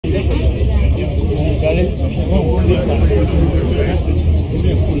Now,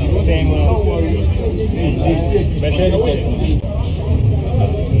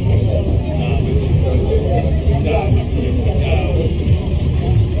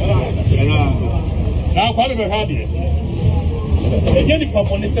 quite a bit happy. Again, the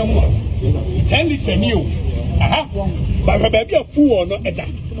pump on the same one. 10 liters new. But a baby a fool or not.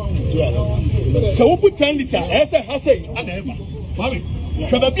 So we put 10 liters. As I say,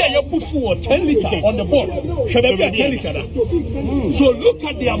 should there be a bufu or 10 liters on the board? Should there be a 10 liters? So look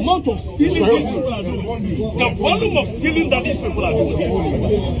at the amount of stealing these people are doing. The volume of stealing that these people are doing.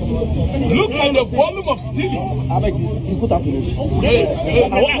 Look at the volume of stealing.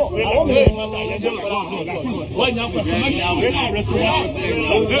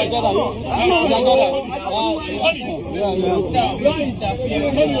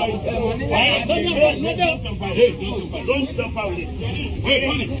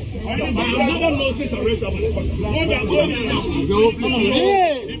 Another nonsense arrest of it.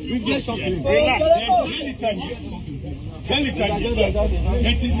 Relax, tell it again.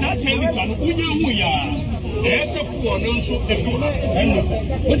 It is not 10 liters. There's a fool no so 10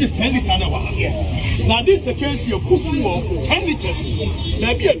 liters. What is 10 liters now? Yes. Now this is the case you put 10 liters.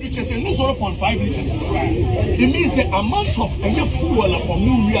 There be a liters and no 0.5 liters. It means the amount of fuel upon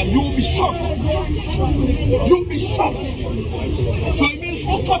you will be shocked. You'll be shocked. So it means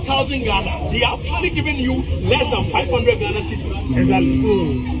for 4,000 Ghana, they are actually giving you less than 500 Ghana city.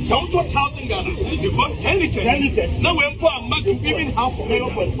 Exactly. So 4,000 Ghana because 10 liters. Now we're even half of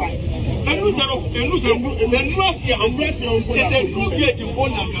 0.5. And lose just a new gauge in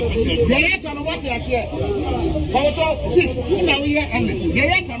one and what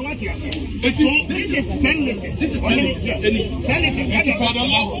you say. This is 10 liters. This is 10 liters. 10 liters.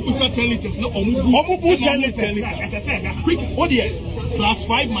 10 liters. No, 10 liters. As I said, quick, what do you? Plus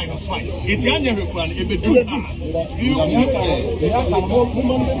 5 minus 5. It's your requirement. If you do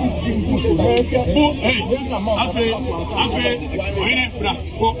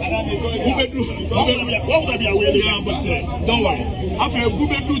don't worry. After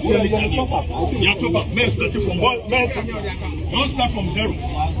Bubedu tell it, you talk about men starting from one. Don't start from zero.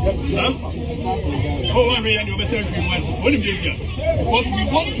 Oh, I mean, you're because we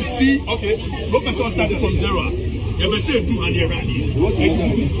want to see, okay, so person started from zero. You will say do and you're ready.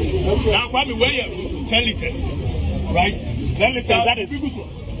 Now, probably where you have 10 liters, right? 10 liters, that is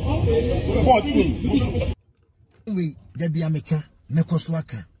 14. We, Debbie America,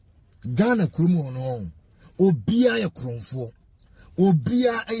 Mekoswaka, Ghana Krumo no, Obia ya Kromfo,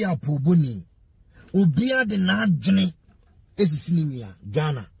 Obia ya Pobuni, Obia de Nadjane, Esisinimia,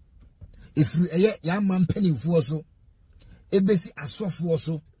 Ghana. If you a young man penny for so, Ebesi asof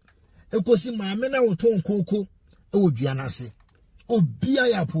so, Ekosi Mamena or Ton Coco, Obianase, Obia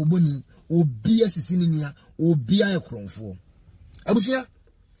ya Pobuni, Obia Sisinimia, Obia ya Kromfo. Abusia,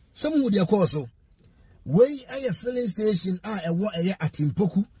 some would ya so. Way a filling station a what a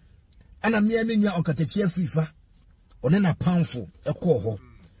atimpoku, and a mere menu Okatakyie Afrifa, on a poundful, a coho.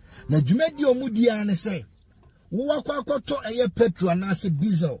 Na Jumedio Mudiane say, Wakwako a petrol and acid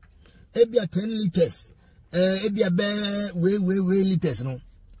diesel, ebia 10 liters, ebia bear way liters no.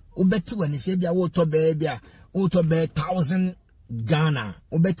 Ubetu and sebia water bear 1,000 Ghana,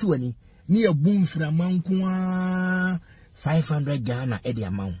 Ubetu any near boom from Mankwa 500 Ghana at the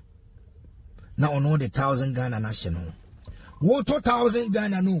amount. Now on all the 1,000 Ghana national. What 1,000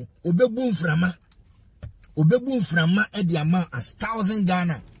 Ghana no? Obebun frama at the amount as 1,000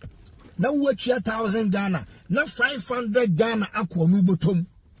 Ghana. Now what you 1,000 Ghana? Now 500 Ghana aqua nubotum.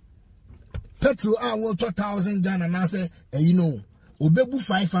 Petrol are what 1,000 Ghana now say, you know, Obebu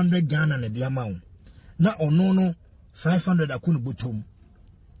 500 Ghana at the amount. Now on no 500 akunubutum.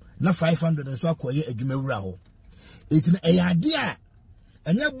 Now 500 and so acquire a jumerao. It's an idea.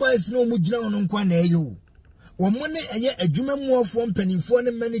 And your boys no mujna on Kwane yo. Or money a juma more from penny for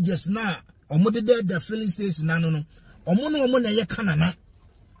the managers now. Or mother the filling station nano. Or mono money canana.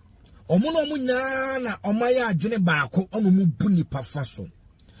 Or mono munana or maya jenebako on mubuni pafaso.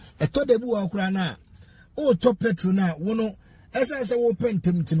 A to the bua crana. Oh, top petrona, wono, as I say, open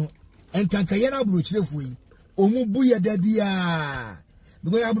temtino. And Kankayana brooch the fui. O mubuya dedia.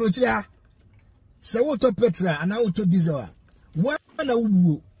 Because I broach there. So what top petra and auto diesel. What na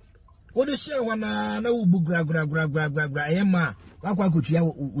ubu o de share wana na ubu gra ema wakwa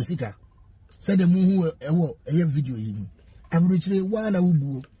kotua usika said the mu ewo video yi abrochire wana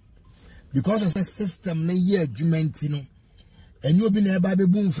ubu because of the system na ye adwuma no enyo bi na eba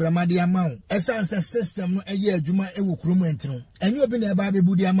bebu mframa de amawo essence system no ye adwuma ewo kromo no enyo bi na eba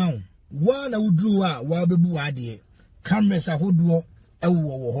bebu de amawo wana uduru wa bebu ade cameras ahodo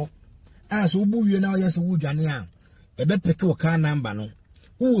ewo wo ho as ubu you now yes wood jania ebe peke wo car number no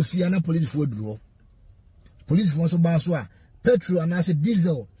wo fia na police for duro police for so ba so a petrol and as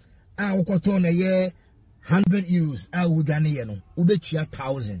diesel a wokoto na ye 100 euros a wo dwane ye no wo betua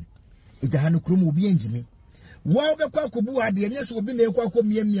 1000 ita hanu krom obi enjimi wo be kwa kobu ade enye so obi na ekwa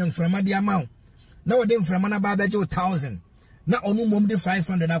komiamia mframa de amaw na wo de mframa na ba beje 1000 na onu mom de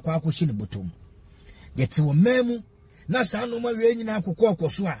 500 akwa akoshi ne botom yete wo memu na sa no ma we nyina akokọ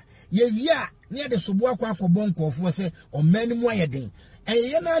okoso a ye wia ne de sobo akwa akobọ nkofo se o mani mu ayeden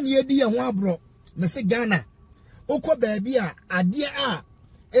eye na ne edi ye ho abro me se Ghana okọ baabi a ade a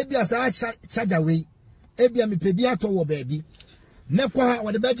ebia sa charger we ebia me pedi ato wo baabi mekwa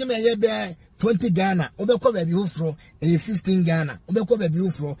wo de beje me ye be 20 Ghana obekọ baabi hofro 15 Ghana obekọ baabi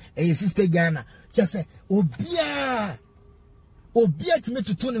hofro 50 Ghana just obia timi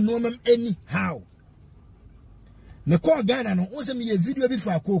tutu ne no mam anyhow me call Ghana no wo se me ye video bi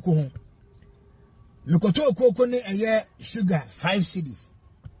fa akoko ho me koto akoko ne eye sugar 5 cedis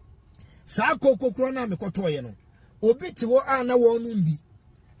sa akoko kro na me koto ye no obi ti wo a na wo no mbi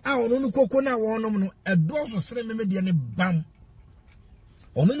a ono no koko na wo no no edo so sere me de ne bam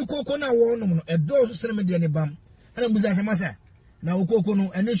ono no koko na wo no no edo so sere me de ne bam ana muza samasa na okoko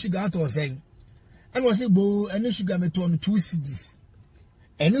no ene sugar ato sen and was bo any sugar me turn 2 cedis.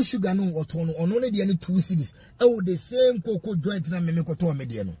 Any sugar no or turn on only the 2 cedis. Oh, the same cocoa joint na me koto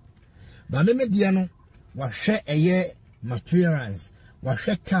mediano. Ba me mediano wa share a year my appearance. Wa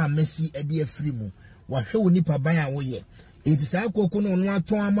share car Messi a dear free mo. Wa show nipa baya wo ye. It is a cocoa no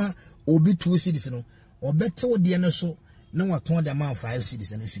to ama obi 2 cedis no. Or better the no so no wa turn the amount 5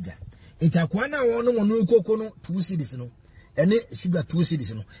 cedis and sugar. It akwana no cocoa no 2 cedis no. Any sugar 2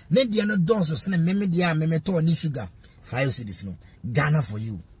 cedis no. Ne dia no donso sene meme dia meme to ni sugar 5 cedis no. Ghana for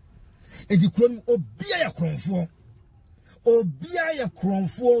you. Edi krom obia ya kronfo. Obia ya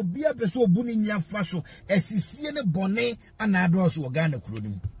kronfo, obia beso obu ni nyafa so esisie ne bone ana adoso Ghana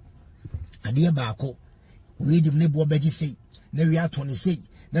kronim. Ade baako we dim ne bo beji sei, na we atoni sei,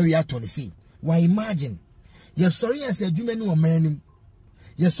 na we atoni sei. Why imagine? Ye sorry as adwuma ni o manim.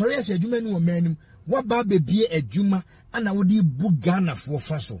 Ye sorry as adwuma ni o manim. What ba bebie adwuma ana wodi bu Ghana for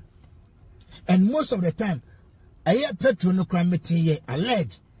faso. And most of the time aye petrol no kra mete ye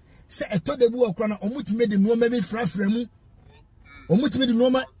alleged say etodebu okra na omutime de no ma be frafra mu omutime de no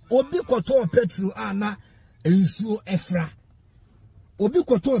ma obi koto petrol ana ensuo efra obi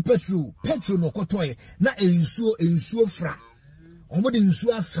koto petrol no koto ye na ensuo fra omode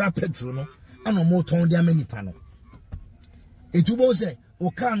ensuo afra petrol no ana mo ton de amanipa no etubo say o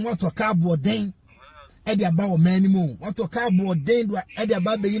kan wato cardboard den ede aba o manimu wato cardboard den do ede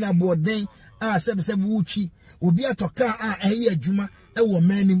aba be yina board den a sebe wuchi obi atoka a eyi adwuma e wo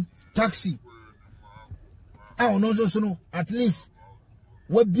manim taxi a ono so no at least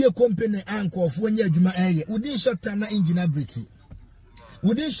we be a company ankofo nya adwuma eye within short time na engine breki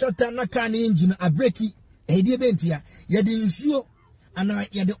within short time na car na engine abreki e die bentia ye de nsuo ana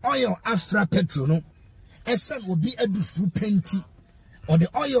ye de oil afra petrol no esan obi adu fru penti or the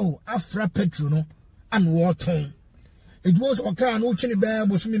oil afra petrol no and water. It was okay, no chinny bear,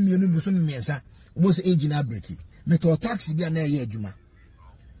 was me, miensa, was engine breaking. Metal taxi be an air juma.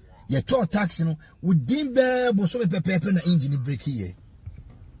 Ye told taxi no, would dim bear, was so pepper and engine breaking ye.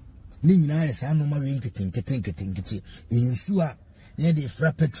 Nina is a no marine kitty, in Sua, near the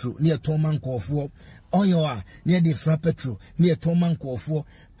fra petrol, near Toman call for, oil, near the fra petrol, near Toman call for,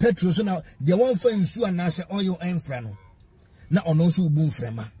 petrol, so now, the one for in Sua Nasa oil and frano. Now on also boom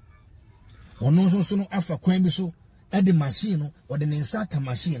frama. On also no after crime so. At the machine or the Nensaka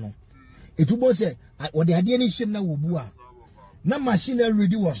machine. It was say, or the idea is na wobua. Na machine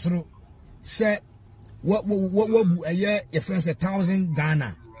already was through. Say, what a year, your friends 1,000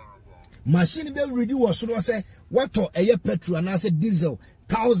 Ghana. Machine be already was through. Say, what a year petrol and I said diesel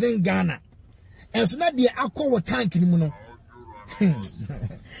 1,000 Ghana. And so not the alcohol tank anymore.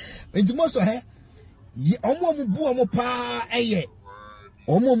 It's most of her. Ye omo bu omo pa eye.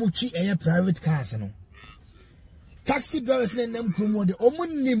 Omo muchi eye private cars no. Taxi drivers na nam kromo de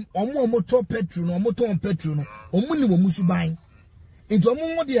omunim omo to petrol no omo to petrol no omunim omusu ban enti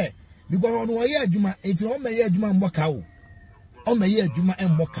omo mo de because ono ye adwuma enti o meye adwuma mboka o o meye adwuma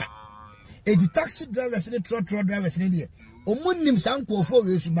emboka enti taxi drivers ne truck drivers ne de omunim sankofo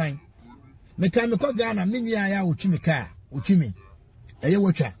we su ban meka me ko Ghana menua ya otwimi kaa otwimi eye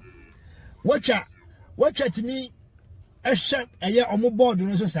watcha timi ehye eye omo board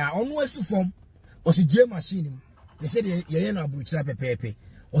no so sa ono asifom o si je machine. They said ye na abuchira pepepe.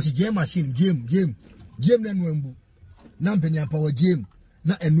 O si game machine game na nuembu. Na mpenya power game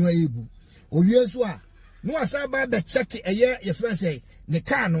na enua ebu. O wie so a no asaba be check eye your friend say ne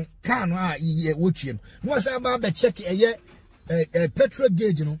car no ye wotue no asaba be check eye petrol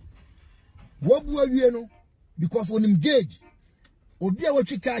gauge no wo bu awie no because onim gauge obi a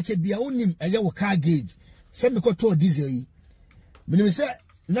wotwe car che bia onim eye wo car gauge se me ko to diesel yi me say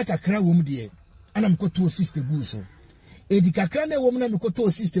na kakra wo mu de ana me ko to sister gu so edi kakra na wo mu na me ko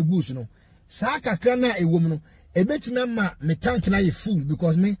to sister gu so no sa kakra na e wo mu no ebetime ma me tank na ye full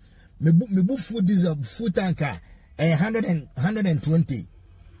because me bu full diesel full tanker 120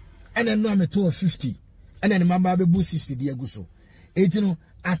 and then no me to 50 and then mama be bu 60 de agu so eti no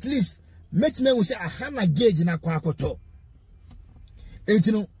at least metime we say a hana gauge na kwa akoto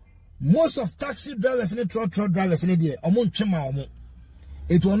eti no most of taxi drivers and truck drivers in there omo ntwema omo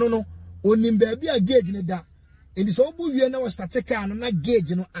eti ono no onim ba bia gauge ne da enti so obu wie na we start car no na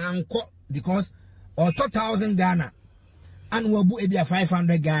gauge no anko because or 2,000 Ghana and wabu ebia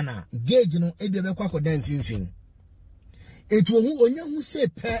 500 Ghana gauge no ebia be kwako dan finfin etu ohu onya hu se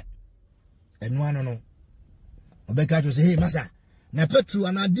pe enu ano no obeka to say hey masa na petrol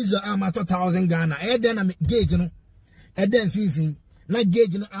and diesel am 2,000 Ghana e den na gauge no e dan finfin na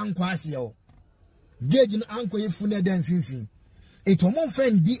gauge no anko ase o gauge no anko yefu na dan finfin etu omon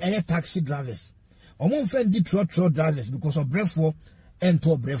friend di taxi drivers omon friend di truck drivers because of breakfast and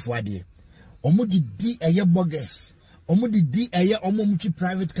to breakfast ade omo di bogus omo di omo muchi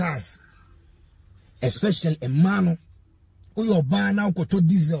private cars especially a man uyo ba na ukoto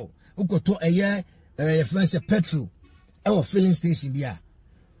diesel ukoto friends petrol our filling station bia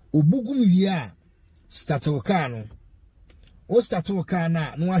obugum wi start car no o start car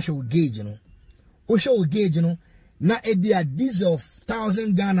na no ahwe gauge no o hwe gauge no na ebia diesel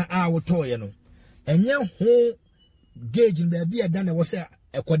 1,000 Ghana a toye no enye ho gauge no bia da na wo se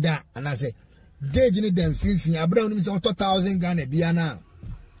ekoda anase gauge ni dem finfin abra oni mi se 1,000 Ghana bia na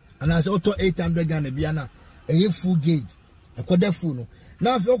anase 800 Ghana bia na eye full gauge ekoda full no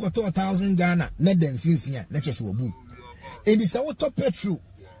na afi okoto 1,000 Ghana na dem finfin na chese obu eni sa woto petrol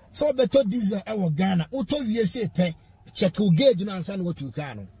so beto diesel e wo Ghana woto wie se pe check o gauge no ansa na wotu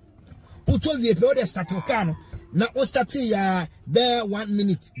car no woto wie pe o de start car no na o start ya be 1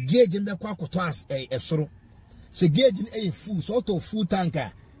 minute gauge be kwa akoto as esoro se gauge e full so to full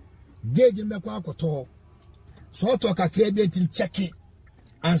tanker gauge me kwa akoto so to kakra bi entin check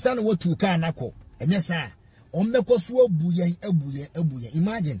ansa na wotu car nako enye sa o mmekọ so abuyen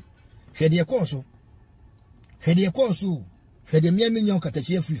imagine hwede ekoso hwede miaminyo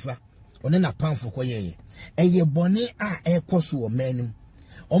Okatakyie Afrifa one na pamfo koyeye eye bone a ekoso o manim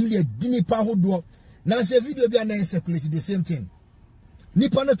omle dini pa hodo na se video bi na circulate the same thing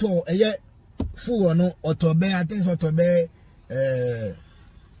nipa no to eye full no otobe atin otobe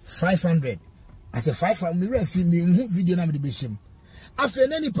 500 as a 500 me refi me video na me de behim afi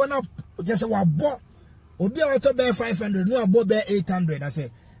na nipa na just wa bo obi a otobe 500 no abo be 800 as a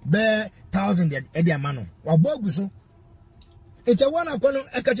be 1000 e de amano wa bo guso ete wana kono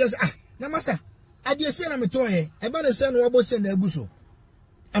e ka just na masa ade se na metoye e ba ne se no wabo se na aguso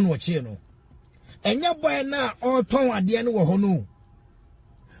ana o che no enya boy na o ton ade no wo ho no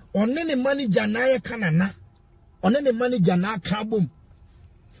onne ne manager na ye kanana onne ne manager na aka bom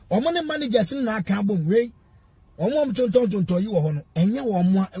omo ne manager sin na aka bom we omo mtontontonto yi wo ho no enya wo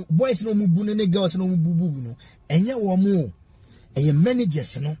mo boys no mu bu ne girls no mu bu no enya wo mo eye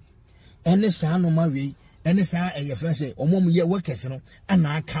managers no ene sa no ma we ene sa eye friends omo mu ye workers no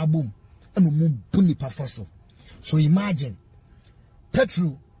ana aka bom anu mu bu ni pafaso so imagine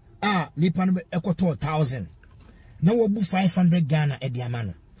petrol nipa no ekoto 1,000 na wo bu 500 Ghana e di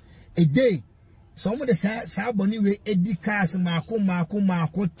amano a day some of the sa boni we edi cars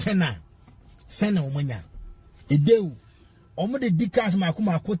mako tena sena omanya a day omo de di cars mako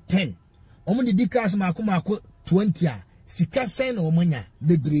 10 omo de di cars mako 20 sika sena omanya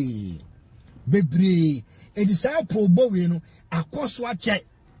bebre edi sa po bo we no akoso ache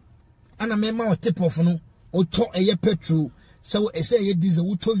ana mema o tip off no o to eye petrol so e say ye diesel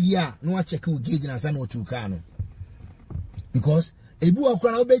wuto wi a no a check o gauge na sa na o tu car no because ebu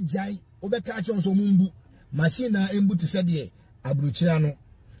akwa na obejai obeka cha nso mumbu machine na embu ti se de abruchira no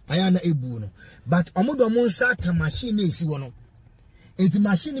aya na ebu no but omodo mo nsa ka machine na esi wo no enti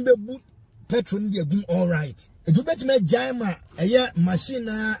machine be bu petrol ndi agum all right edu betima jai ma eye machine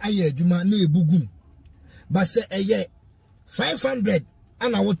na aya adwuma na ebugum but se eye 500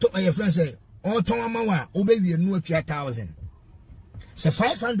 ana woto eye friend say oton amawa obewie no atwa 1000 se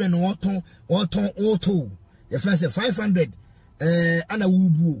 500 no oton auto your friend say 500 ana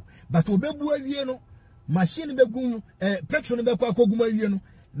wubu but obebu awie no machine begum petrol be kwa akogum awie no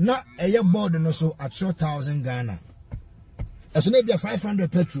na eye board no so at 1,000 Ghana eso na bia 500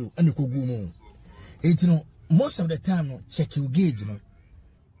 petrol ani kogum It's no most of the time no check your gauge no.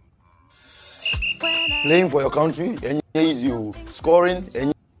 Playing for your country and easy, scoring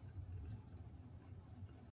and